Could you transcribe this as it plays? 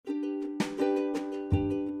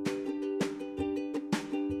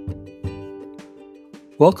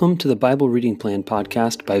Welcome to the Bible Reading Plan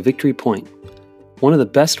podcast by Victory Point. One of the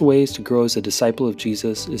best ways to grow as a disciple of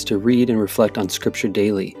Jesus is to read and reflect on Scripture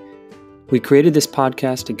daily. We created this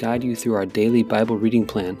podcast to guide you through our daily Bible reading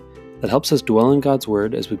plan that helps us dwell in God's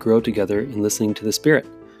Word as we grow together in listening to the Spirit.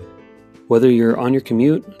 Whether you're on your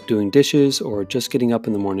commute, doing dishes, or just getting up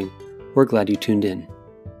in the morning, we're glad you tuned in.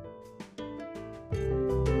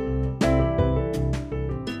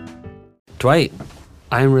 Dwight,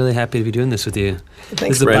 I'm really happy to be doing this with you.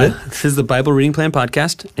 Thanks, Brandon. This is the Bible Reading Plan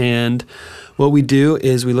podcast, and what we do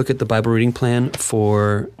is we look at the Bible reading plan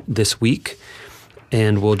for this week,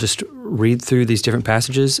 and we'll just read through these different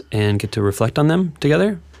passages and get to reflect on them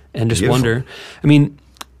together and just wonder. I mean,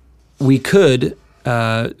 we had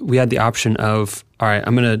the option of, all right,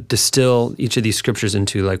 I'm going to distill each of these scriptures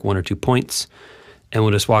into like one or two points, and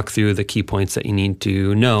we'll just walk through the key points that you need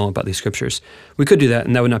to know about these scriptures. We could do that,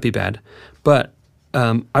 and that would not be bad, but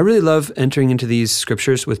I really love entering into these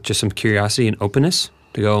scriptures with just some curiosity and openness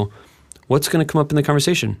to go, what's going to come up in the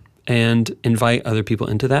conversation, and invite other people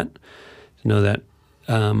into that, to know that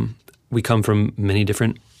we come from many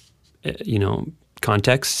different,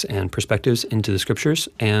 contexts and perspectives into the scriptures,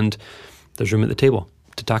 and there's room at the table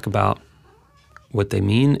to talk about what they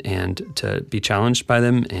mean and to be challenged by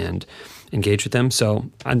them and engage with them. So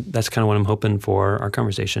that's kind of what I'm hoping for our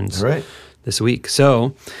conversations this week.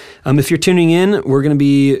 So if you're tuning in, we're going to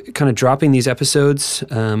be kind of dropping these episodes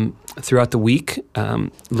throughout the week.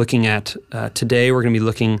 Looking at today, we're going to be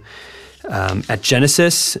looking at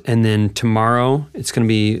Genesis, and then tomorrow it's going to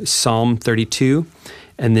be Psalm 32,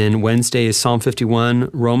 and then Wednesday is Psalm 51.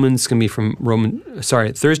 Thursday is going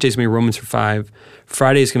to be Romans 5.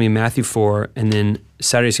 Friday is going to be Matthew 4, and then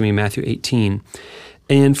Saturday is going to be Matthew 18.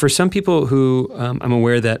 And for some people who, I'm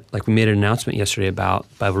aware that we made an announcement yesterday about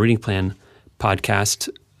Bible Reading Plan podcast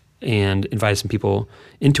and invited some people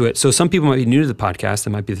into it. So some people might be new to the podcast.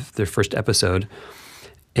 That might be their first episode.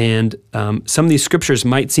 And some of these scriptures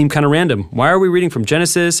might seem kind of random. Why are we reading from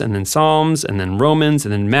Genesis and then Psalms and then Romans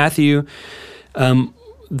and then Matthew?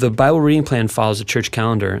 The Bible Reading Plan follows a church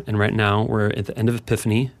calendar, and right now we're at the end of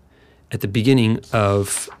Epiphany, at the beginning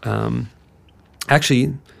of,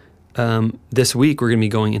 this week we're going to be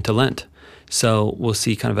going into Lent. So we'll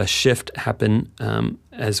see kind of a shift happen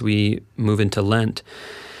as we move into Lent.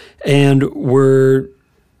 And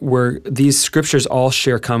these scriptures all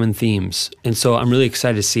share common themes. And so I'm really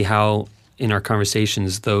excited to see how in our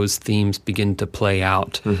conversations those themes begin to play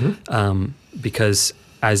out. Because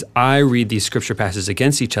as I read these scripture passages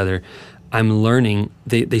against each other, I'm learning,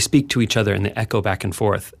 they speak to each other and they echo back and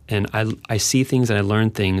forth. And I see things and I learn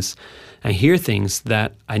things. I hear things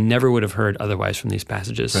that I never would have heard otherwise from these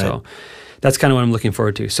passages. Right. So that's kind of what I'm looking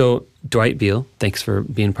forward to. So Dwight Beal, thanks for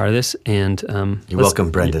being part of this. And you're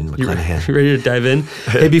welcome, Brendan McClanahan. You ready to dive in?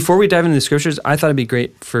 Hey, before we dive into the scriptures, I thought it'd be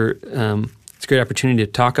great it's a great opportunity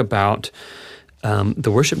to talk about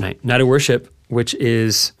the worship night, Night of Worship, which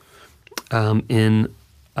is in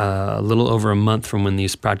a little over a month from when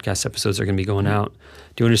these podcast episodes are going to be going out.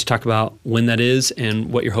 Do you want to just talk about when that is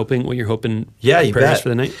and what you're hoping? Yeah, you prayers bet. For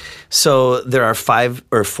the night? So there are 5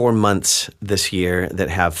 or 4 months this year that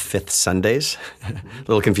have fifth Sundays. A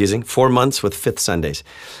little confusing. 4 months with fifth Sundays.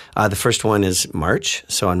 The first one is March.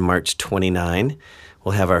 So on March 29,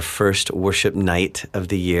 we'll have our first worship night of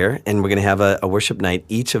the year, and we're going to have a worship night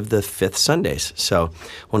each of the fifth Sundays. So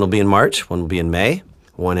one will be in March, one will be in May,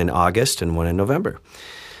 one in August, and one in November.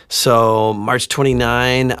 So March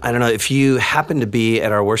 29, I don't know, if you happened to be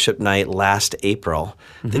at our worship night last April,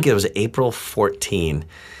 I think it was April 14.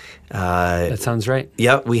 That sounds right.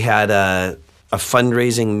 Yep, we had a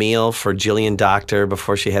fundraising meal for Jillian Doctor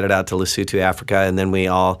before she headed out to Lesotho, Africa, and then we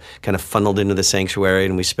all kind of funneled into the sanctuary,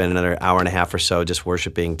 and we spent another hour and a half or so just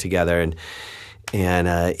worshiping together, and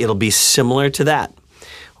it'll be similar to that.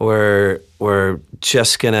 We're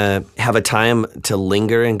just going to have a time to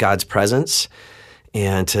linger in God's presence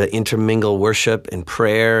and to intermingle worship and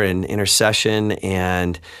prayer and intercession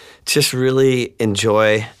and just really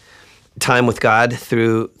enjoy time with God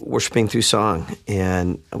through worshiping through song.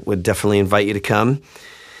 And I would definitely invite you to come.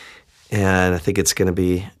 And I think it's going to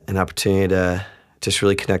be an opportunity to just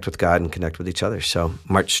really connect with God and connect with each other. So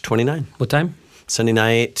March 29. What time? Sunday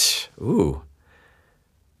night.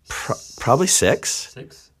 Probably 6.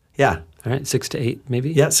 6? Yeah. All right, 6 to 8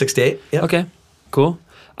 maybe? Yeah, 6 to 8. Yeah. Okay, cool.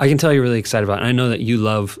 I can tell you're really excited about it. And I know that you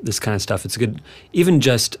love this kind of stuff. It's good, even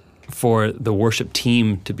just for the worship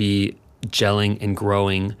team to be gelling and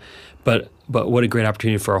growing, but what a great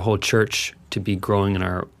opportunity for our whole church to be growing in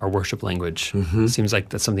our worship language. It seems like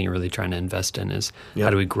that's something you're really trying to invest in is how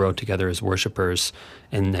do we grow together as worshipers,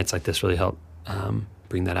 and nights like this really help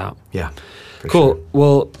bring that out. Yeah. Cool. Sure.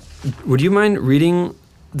 Well, would you mind reading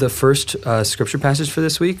the first scripture passage for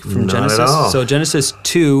this week from Not Genesis. at all. So Genesis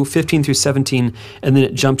 2, 15 through 17, and then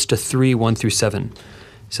it jumps to 3, 1 through 7.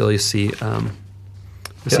 So you'll see,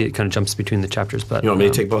 see it kind of jumps between the chapters. But You want me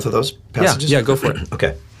to take both of those passages? Yeah, go for it.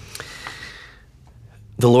 Okay.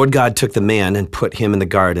 The Lord God took the man and put him in the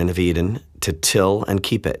Garden of Eden to till and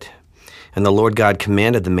keep it. And the Lord God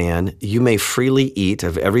commanded the man, "You may freely eat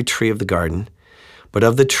of every tree of the garden, but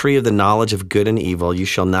of the tree of the knowledge of good and evil you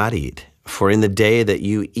shall not eat, for in the day that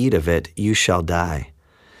you eat of it you shall die."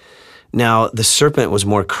 Now the serpent was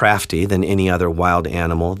more crafty than any other wild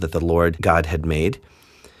animal that the Lord God had made.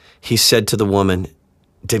 He said to the woman,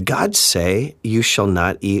 "Did God say you shall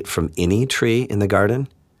not eat from any tree in the garden?"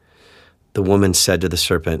 The woman said to the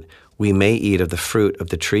serpent, "We may eat of the fruit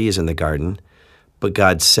of the trees in the garden, but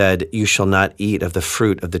God said, you shall not eat of the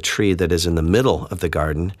fruit of the tree that is in the middle of the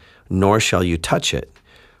garden, nor shall you touch it,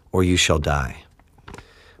 or you shall die."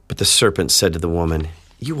 But the serpent said to the woman,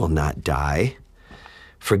 "You will not die,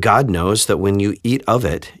 for God knows that when you eat of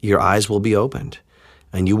it, your eyes will be opened,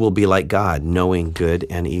 and you will be like God, knowing good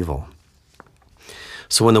and evil."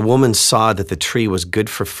 So when the woman saw that the tree was good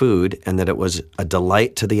for food, and that it was a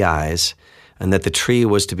delight to the eyes, and that the tree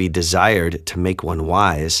was to be desired to make one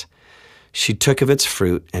wise, she took of its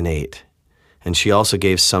fruit and ate. And she also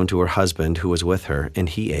gave some to her husband who was with her, and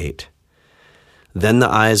he ate. Then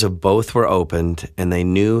the eyes of both were opened, and they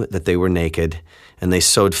knew that they were naked, and they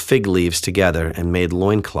sewed fig leaves together and made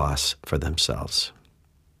loincloths for themselves.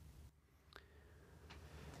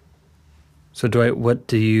 So Dwight, what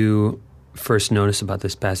do you first notice about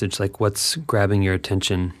this passage? Like, what's grabbing your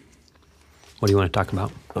attention? What do you want to talk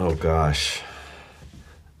about? Oh, gosh.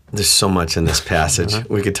 There's so much in this passage.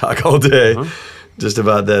 We could talk all day just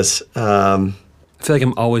about this. I feel like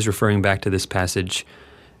I'm always referring back to this passage,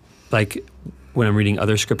 like when I'm reading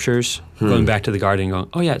other scriptures, going back to the garden and going,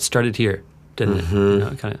 oh yeah, it started here, didn't it? You know,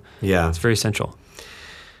 kind of. Yeah. It's very central.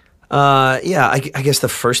 I guess the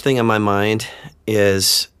first thing on my mind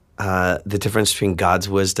is the difference between God's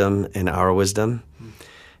wisdom and our wisdom.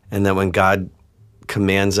 And that when God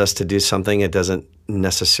commands us to do something, it doesn't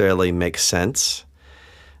necessarily make sense.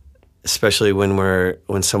 Especially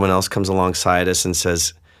when someone else comes alongside us and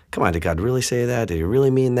says, "Come on, did God really say that? Did he really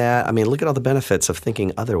mean that? I mean, look at all the benefits of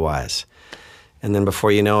thinking otherwise." And then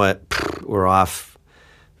before you know it, we're off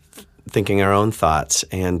thinking our own thoughts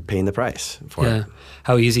and paying the price for it.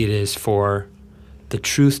 How easy it is for the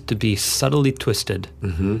truth to be subtly twisted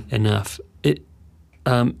enough.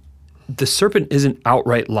 The serpent isn't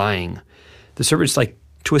outright lying. The serpent's like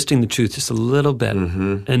twisting the truth just a little bit,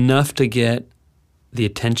 enough to get the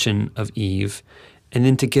attention of Eve, and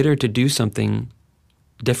then to get her to do something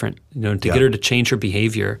different, to get her to change her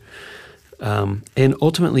behavior, and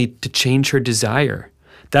ultimately to change her desire.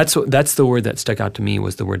 That's the word that stuck out to me,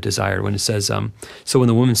 was the word desire, when it says, so when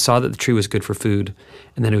the woman saw that the tree was good for food,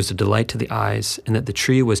 and that it was a delight to the eyes, and that the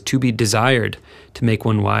tree was to be desired to make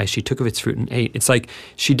one wise, she took of its fruit and ate. It's like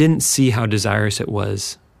she didn't see how desirous it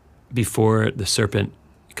was before the serpent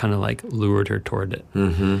kind of like lured her toward it.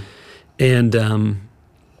 And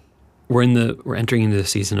we're entering into the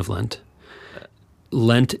season of Lent.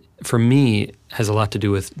 Lent, for me, has a lot to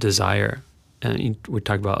do with desire. We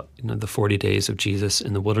talk about the 40 days of Jesus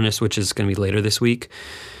in the wilderness, which is going to be later this week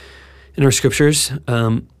in our scriptures.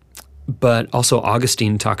 But also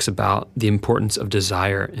Augustine talks about the importance of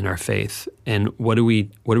desire in our faith, and what are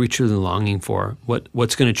we truly longing for?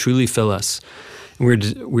 What's going to truly fill us? And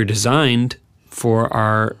we're designed for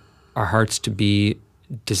our hearts to be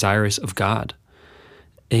desirous of God.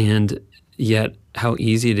 And yet how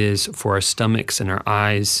easy it is for our stomachs and our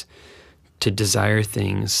eyes to desire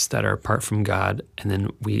things that are apart from God, and then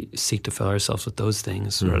we seek to fill ourselves with those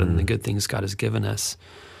things rather than the good things God has given us.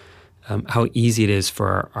 How easy it is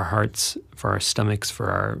for our hearts, for our stomachs,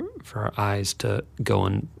 for our eyes to go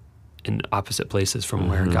in opposite places from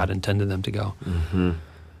where God intended them to go.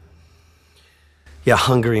 Yeah,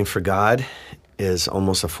 hungering for God is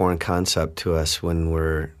almost a foreign concept to us when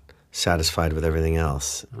we're satisfied with everything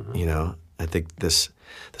else. I think the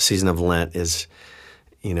season of Lent is,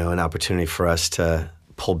 an opportunity for us to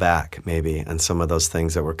pull back maybe on some of those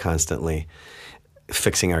things that we're constantly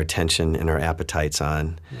fixing our attention and our appetites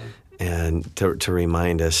on, and to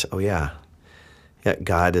remind us,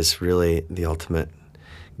 God is really the ultimate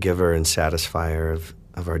giver and satisfier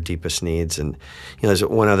of our deepest needs. And there's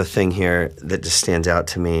one other thing here that just stands out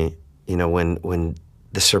to me. When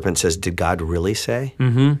the serpent says, "Did God really say?"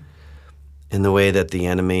 In the way that the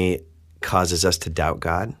enemy causes us to doubt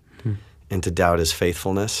God and to doubt his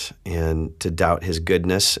faithfulness and to doubt his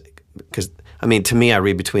goodness. Because, to me, I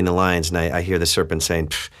read between the lines and I hear the serpent saying,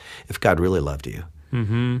 "If God really loved you,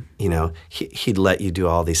 Mm-hmm. You know, he'd let you do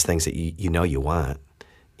all these things that you know you want,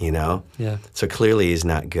 you know? Yeah. So clearly he's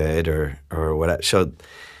not good or what. So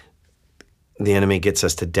the enemy gets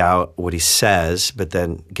us to doubt what he says, but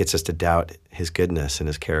then gets us to doubt his goodness and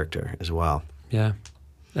his character as well. Yeah,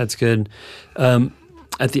 that's good.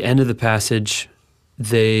 At the end of the passage,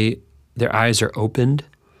 their eyes are opened,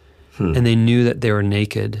 and they knew that they were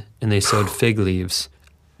naked, and they sewed fig leaves.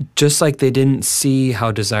 Just like they didn't see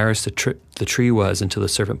how desirous the tree was until the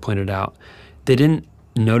serpent pointed out. They didn't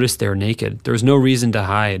notice they were naked. There was no reason to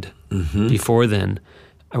hide before then.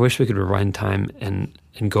 I wish we could rewind time and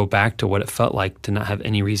go back to what it felt like to not have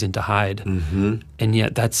any reason to hide. And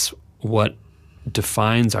yet that's what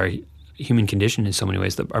defines our human condition in so many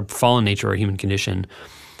ways. Our fallen nature, our human condition,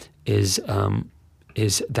 is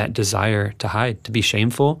that desire to hide, to be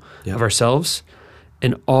shameful of ourselves,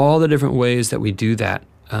 and all the different ways that we do that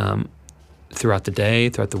throughout the day,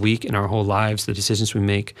 throughout the week, in our whole lives, the decisions we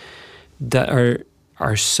make that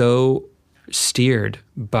are so steered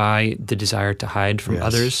by the desire to hide from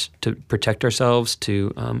others, to protect ourselves,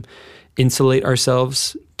 to insulate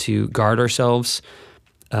ourselves, to guard ourselves,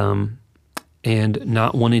 and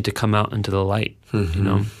not wanting to come out into the light, you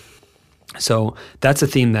know? So that's a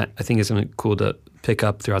theme that I think is cool to pick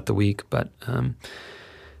up throughout the week. But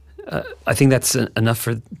I think that's enough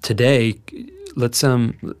for today. Let's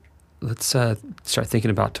start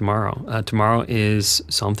thinking about tomorrow. Tomorrow is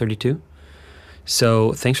Psalm 32.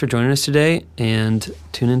 So thanks for joining us today, and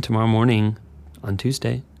tune in tomorrow morning on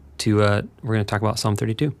Tuesday to we're going to talk about Psalm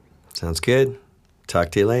 32. Sounds good.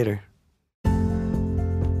 Talk to you later.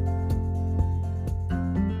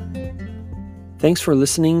 Thanks for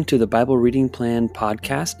listening to the Bible Reading Plan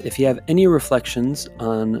podcast. If you have any reflections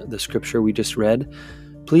on the scripture we just read,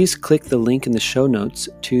 please click the link in the show notes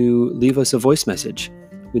to leave us a voice message.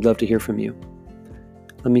 We'd love to hear from you.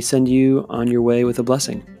 Let me send you on your way with a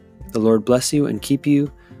blessing. The Lord bless you and keep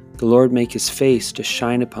you. The Lord make his face to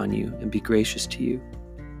shine upon you and be gracious to you.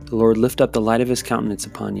 The Lord lift up the light of his countenance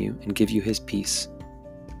upon you and give you his peace.